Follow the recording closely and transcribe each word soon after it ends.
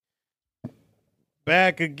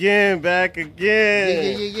Back again.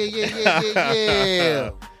 Yeah.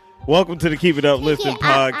 Welcome to the Keep It Uplifting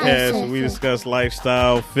podcast, where we discuss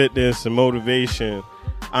lifestyle, fitness, and motivation.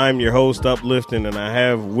 I'm your host, Uplifting, and I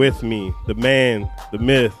have with me the man, the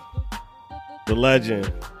myth, the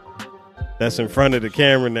legend that's in front of the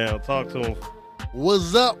camera now. Talk to him.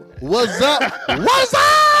 What's up?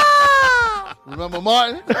 Remember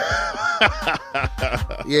Martin?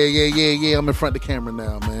 Yeah. I'm in front of the camera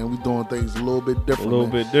now, man. We doing things a little bit different. You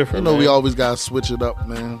know, man. We always gotta switch it up,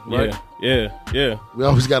 man. Right? Yeah. We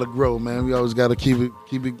always gotta grow, man. We always gotta keep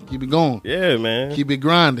it going. Yeah, man. Keep it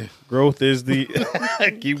grinding. Growth is the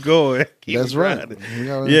keep going. That's right.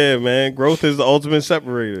 Yeah, man. Growth is the ultimate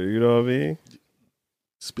separator. You know what I mean?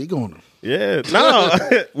 Speak on it. Yeah. No,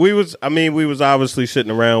 we was obviously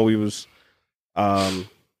sitting around.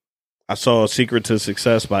 I saw Secret to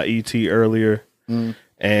Success by E.T. earlier,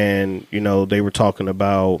 and, you know, they were talking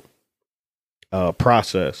about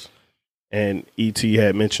process, and E.T.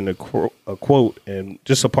 had mentioned a quote, and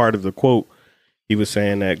just a part of the quote, he was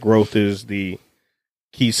saying that growth is the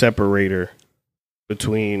key separator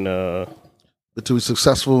between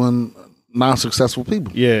successful and non-successful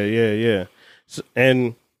people. Yeah.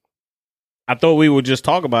 And I thought we would just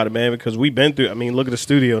talk about it, man, because we've been through, look at the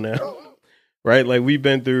studio now. Right, like we've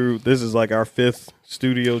been through. This is like our 5th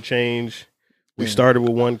studio change. We started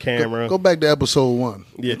with one camera. Go back to episode 1.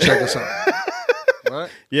 Yeah, check us out.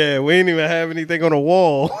 Right? Yeah, we didn't even have anything on the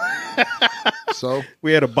wall. So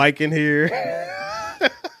we had a bike in here.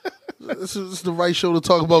 This is the right show to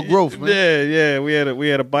talk about growth, man. Yeah. We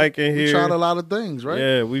had a bike in here. We tried a lot of things, right?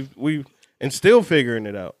 Yeah, we and still figuring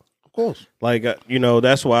it out. Of course. Like, you know,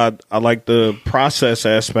 that's why I like the process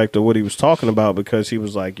aspect of what he was talking about, because he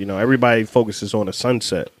was like, you know, everybody focuses on the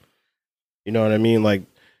sunset. You know what I mean? Like,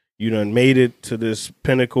 you done made it to this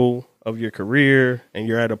pinnacle of your career, and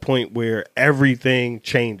you're at a point where everything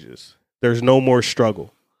changes. There's no more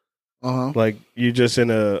struggle. Like, you're just in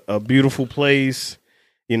a beautiful place.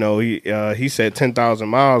 You know, he said 10,000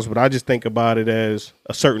 miles, but I just think about it as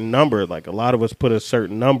a certain number. Like, a lot of us put a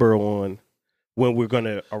certain number on when we're going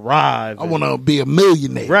to arrive. I want to be a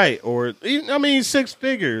millionaire. Right. Or, 6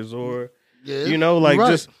 figures, or, you know, like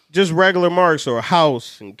just regular marks, or a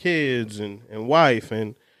house and kids and wife.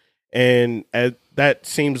 And that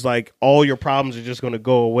seems like all your problems are just going to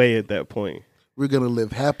go away at that point. We're going to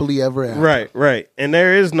live happily ever after. Right. And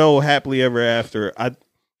there is no happily ever after.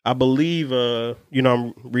 I believe,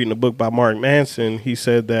 I'm reading a book by Mark Manson. He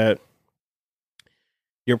said that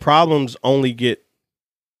your problems only get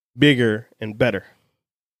bigger and better.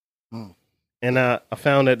 And I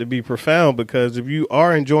found that to be profound, because if you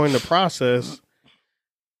are enjoying the process,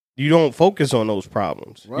 you don't focus on those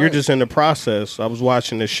problems. Right. You're just in the process. I was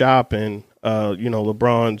watching The Shop, and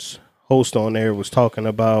LeBron's host on there was talking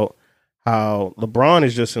about how LeBron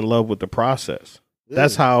is just in love with the process. Yeah.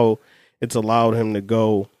 That's how it's allowed him to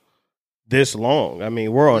go this long. I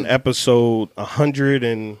mean, we're on episode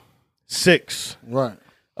 106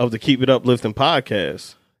 of the Keep It Uplifting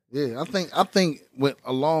podcast. Yeah, I think when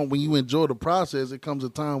you enjoy the process, it comes a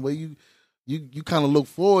time where you kind of look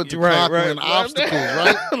forward to conquering obstacles,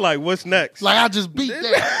 right? Like, what's next? Like, I just beat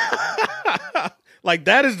that. Like,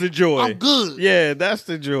 that is the joy. I'm good. Yeah, that's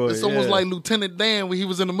the joy. It's almost like Lieutenant Dan when he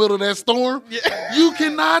was in the middle of that storm. Yeah. You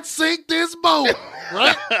cannot sink this boat,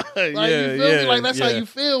 right? Like, you feel me? Like, that's how you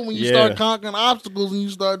feel when you start conquering obstacles and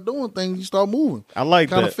you start doing things, you start moving. I like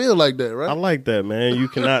that. Kind of feel like that, right? I like that, man. You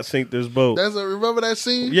cannot sink this boat. Remember that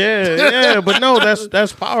scene? Yeah. But no,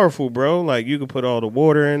 that's powerful, bro. Like, you can put all the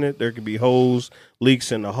water in it. There could be holes,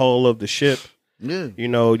 leaks in the hull of the ship. Yeah. You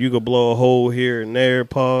know, you could blow a hole here and there,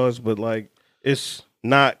 but like, it's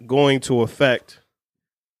not going to affect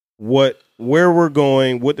where we're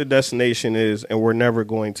going, what the destination is, and we're never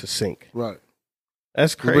going to sink. Right.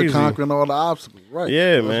 That's crazy. We're conquering all the obstacles. Right.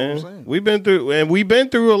 Yeah, that's man. We've been through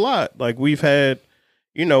a lot. Like, we've had,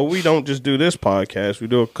 you know, we don't just do this podcast. We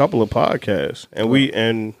do a couple of podcasts, and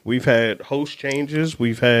we've had host changes.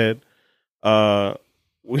 We've had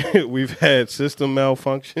we've had system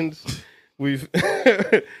malfunctions. We've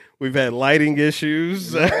had lighting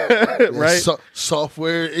issues, right?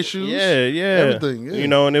 Software issues. Yeah. Everything. Yeah. You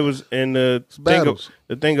know, and the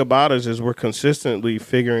thing about us is we're consistently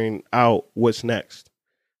figuring out what's next.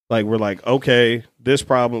 Like, we're like, okay, this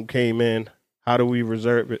problem came in. How do we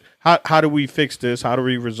reserve it? How do we fix this? How do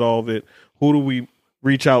we resolve it? Who do we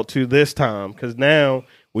reach out to this time? Because now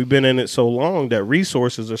we've been in it so long that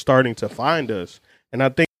resources are starting to find us. And I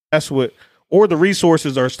think that's what, or the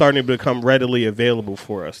resources are starting to become readily available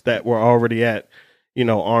for us that were already at,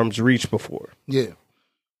 arm's reach before. Yeah.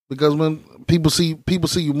 Because when people see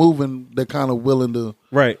you moving, they're kind of willing to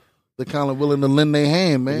they're kind of willing to lend their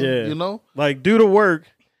hand, man. Yeah. You know, like do the work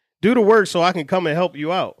so I can come and help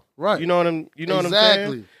you out. Right. You know what I'm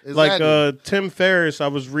saying? Exactly. Like Tim Ferriss, I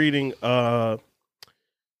was reading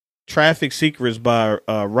Traffic Secrets by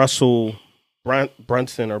Russell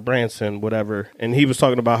Brunson or Branson, whatever, and he was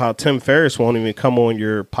talking about how Tim Ferriss won't even come on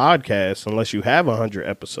your podcast unless you have 100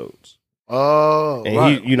 episodes. Oh, and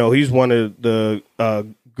right. he's one of the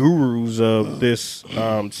gurus of this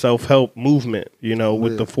self-help movement,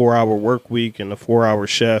 with the 4-hour work week and the 4-hour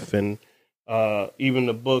chef, and even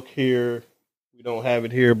the book here, we don't have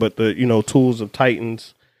it here, but the Tools of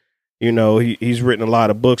Titans. He's written a lot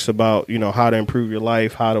of books about how to improve your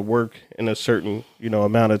life, how to work in a certain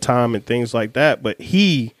amount of time and things like that, but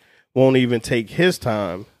he won't even take his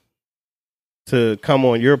time to come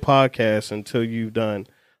on your podcast until you've done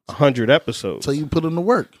 100 episodes. So you put in the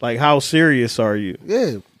work. Like, how serious are you?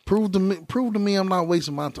 Yeah, prove to me I'm not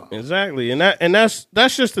wasting my time. Exactly, and that's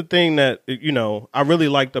just the thing that I really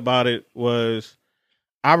liked about it was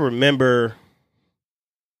I remember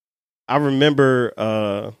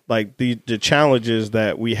like the challenges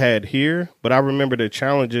that we had here, but I remember the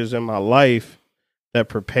challenges in my life that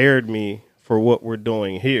prepared me for what we're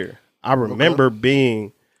doing here. I remember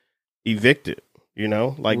being evicted.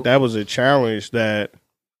 Like that was a challenge that.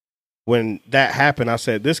 When that happened, I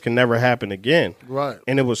said, this can never happen again. Right.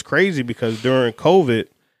 And it was crazy because during COVID,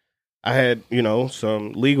 I had,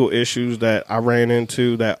 some legal issues that I ran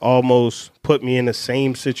into that almost put me in the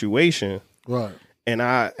same situation. Right. And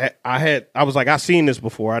I was like, I've seen this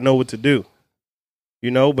before. I know what to do.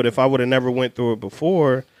 But if I would have never went through it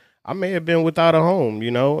before, I may have been without a home,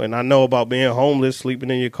 and I know about being homeless, sleeping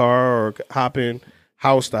in your car or hopping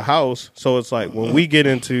house to house. So it's like when we get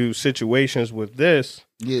into situations with this,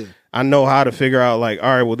 yeah, I know how to figure out like, all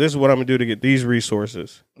right, well, this is what I'm gonna do to get these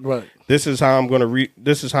resources. Right. This is how I'm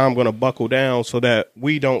gonna buckle down so that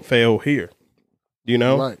we don't fail here.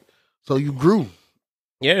 Right. So you grew.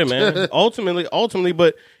 Yeah, man. ultimately,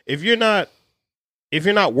 but if you're not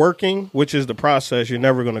working, which is the process, you're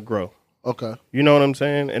never gonna grow. Okay. You know what I'm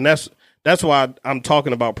saying? And that's why I'm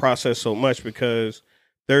talking about process so much, because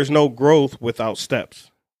there's no growth without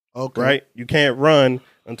steps. Okay. Right? You can't run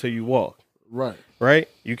until you walk. Right. Right?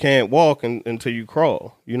 You can't walk until you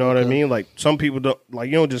crawl. You know what I mean? Like some people don't,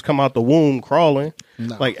 like you don't just come out the womb crawling.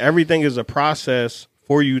 No. Like everything is a process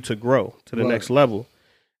for you to grow to the next level.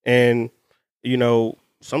 And,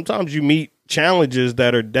 sometimes you meet challenges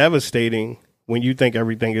that are devastating when you think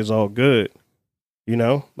everything is all good.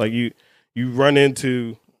 Like you run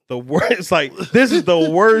into the worst. It's like, this is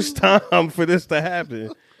the worst time for this to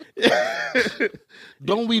happen.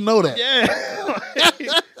 Don't we know that?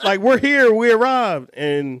 Yeah. Like we're here, we arrived.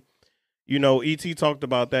 And, E.T. talked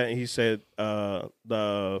about that, and he said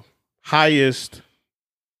the highest,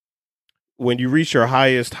 when you reach your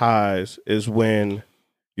highest highs is when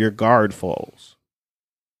your guard falls.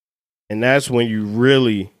 And that's when you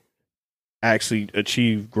really actually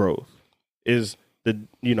achieve growth, is the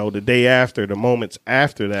day after, the moments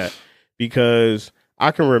after that. Because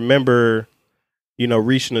I can remember,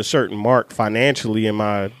 reaching a certain mark financially in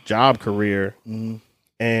my job career,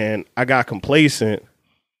 and I got complacent,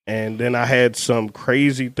 and then I had some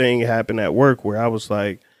crazy thing happen at work where I was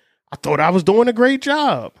like, I thought I was doing a great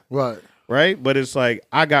job. Right? But it's like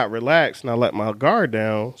I got relaxed and I let my guard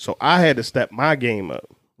down, so I had to step my game up.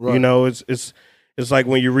 Right. It's like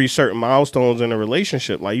when you reach certain milestones in a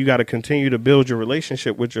relationship, like you got to continue to build your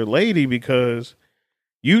relationship with your lady, because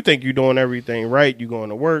you think you're doing everything right. You going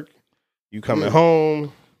to work, you coming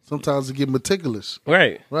home. Sometimes you get meticulous.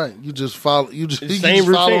 Right. You just follow.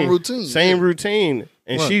 Follow routine. Same routine,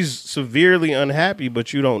 and she's severely unhappy,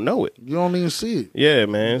 but you don't know it. You don't even see it. Yeah,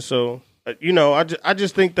 man. So I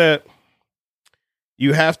just think that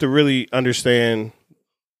you have to really understand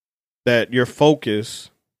that your focus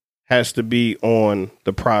has to be on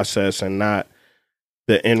the process and not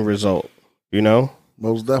the end result,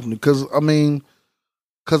 Most definitely.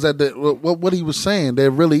 Because at what he was saying, there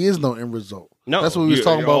really is no end result. No. That's what we was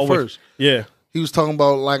talking about first. Yeah. He was talking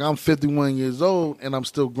about, like, I'm 51 years old and I'm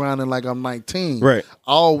still grinding like I'm 19. Right.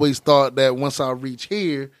 I always thought that once I reach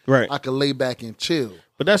here, right, I could lay back and chill.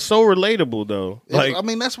 But that's so relatable, though. Like,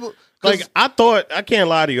 that's what... Like, I can't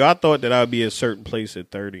lie to you, I thought that I'd be at a certain place at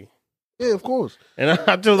 30. Yeah, of course. And I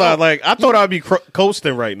thought I'd be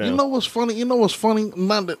coasting right now. You know what's funny?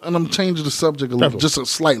 Not that, and I'm changing the subject a little, just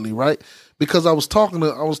slightly, right? Because I was talking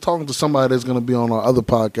to somebody that's going to be on our other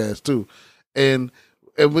podcast too, and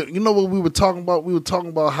you know what we were talking about? We were talking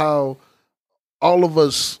about how all of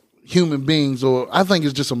us human beings, or I think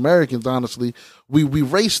it's just Americans, honestly, we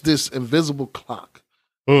race this invisible clock,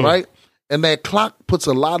 right? And that clock puts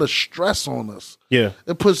a lot of stress on us. Yeah.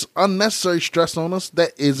 It puts unnecessary stress on us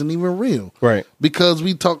that isn't even real. Right. Because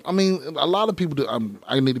we talk, I mean, a lot of people do,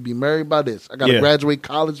 I need to be married by this. I got to graduate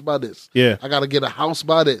college by this. Yeah. I got to get a house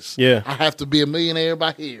by this. Yeah. I have to be a millionaire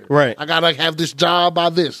by here. Right. I got to have this job by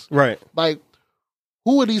this. Right. Like,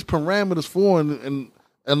 who are these parameters for? And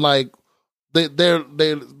like,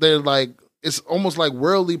 they're like, it's almost like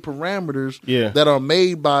worldly parameters that are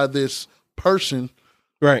made by this person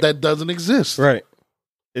that doesn't exist. Right.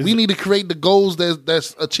 We need to create the goals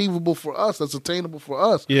that's achievable for us, that's attainable for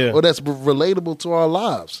us, or that's relatable to our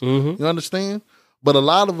lives. Mm-hmm. You understand? But a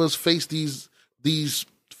lot of us face these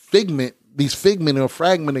figment or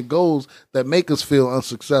fragmented goals that make us feel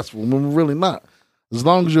unsuccessful when we're really not. As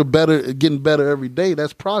long as you're getting better every day,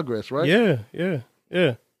 that's progress, right? Yeah,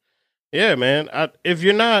 man. If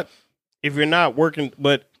you're not working,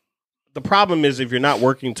 but the problem is if you're not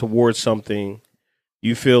working towards something,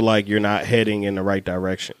 you feel like you're not heading in the right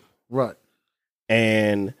direction. Right.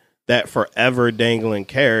 And that forever dangling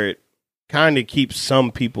carrot kind of keeps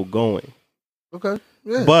some people going. Okay.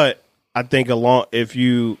 Yeah. But I think if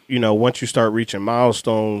you once you start reaching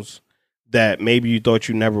milestones that maybe you thought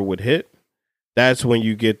you never would hit, that's when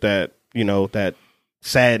you get that, that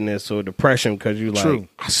sadness or depression because you're like,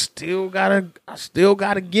 I still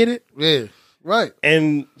gotta get it. Yeah. Right.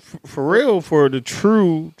 And for real, for the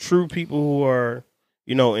true people who are,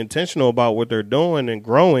 intentional about what they're doing and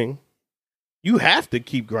growing, you have to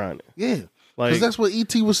keep grinding. Yeah. Because that's what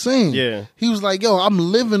E.T. was saying. Yeah. He was like, yo, I'm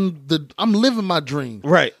living my dream.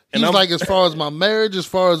 Right. He's like, as far as my marriage, as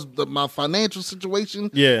far as my financial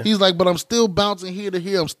situation. Yeah. He's like, but I'm still bouncing here to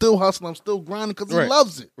here. I'm still hustling. I'm still grinding because he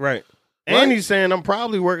loves it. Right. And he's saying I'm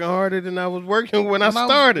probably working harder than I was working when I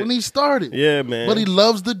started. When he started. Yeah, man. But he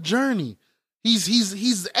loves the journey.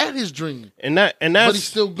 He's at his dream. And that's but he's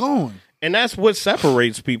still going. And that's what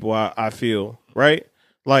separates people, I feel, right?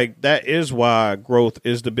 Like, that is why growth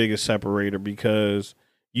is the biggest separator, because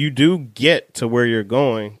you do get to where you're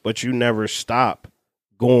going, but you never stop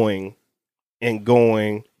going and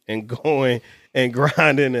going and going and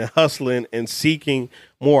grinding and hustling and seeking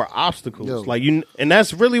more obstacles. And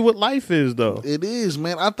that's really what life is, though. It is,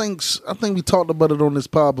 man. I think we talked about it on this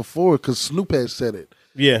pod before because Snoop had said it.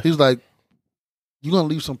 Yeah. He was like, you're going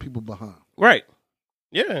to leave some people behind. Right.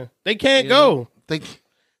 Yeah. They can't go.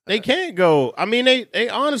 They can't go. I mean, they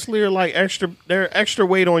honestly are like extra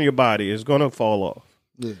weight on your body is going to fall off.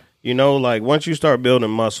 Yeah. Like once you start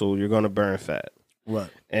building muscle, you're going to burn fat. Right.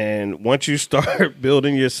 And once you start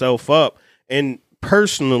building yourself up and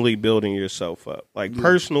personally building yourself up, like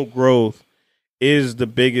personal growth is the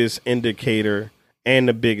biggest indicator and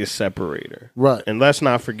the biggest separator. Right. And let's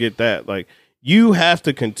not forget that. Like, you have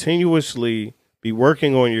to continuously be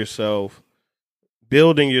working on yourself,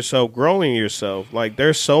 building yourself, growing yourself. Like,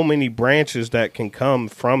 there's so many branches that can come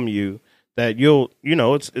from you that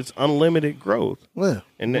it's unlimited growth. Yeah,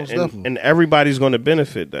 and everybody's going to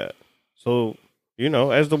benefit that. So,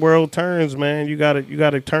 as the world turns, man, you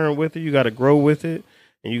gotta turn with it, you gotta grow with it,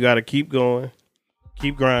 and you gotta keep going,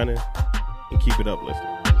 keep grinding, and keep it uplifting.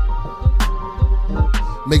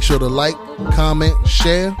 Make sure to like, comment,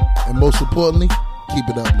 share, and most importantly, keep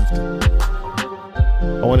it uplifting.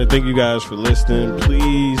 I want to thank you guys for listening.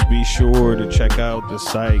 Please be sure to check out the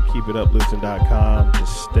site, keepituplifting.com, to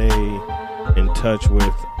stay in touch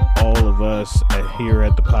with all of us here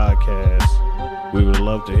at the podcast. We would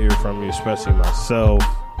love to hear from you, especially myself,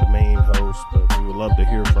 the main host, but we would love to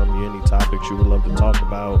hear from you, any topics you would love to talk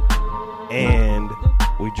about. And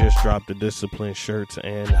we just dropped the Discipline shirts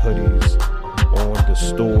and hoodies on the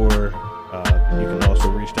store. You can also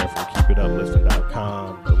reach that from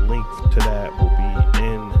keepituplifting.com. The link to that will be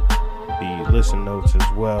in the listen notes as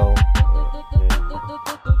well.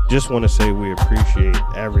 And just want to say we appreciate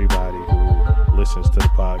everybody who listens to the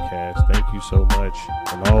podcast. Thank you so much.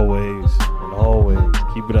 And always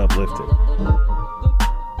keep it uplifting.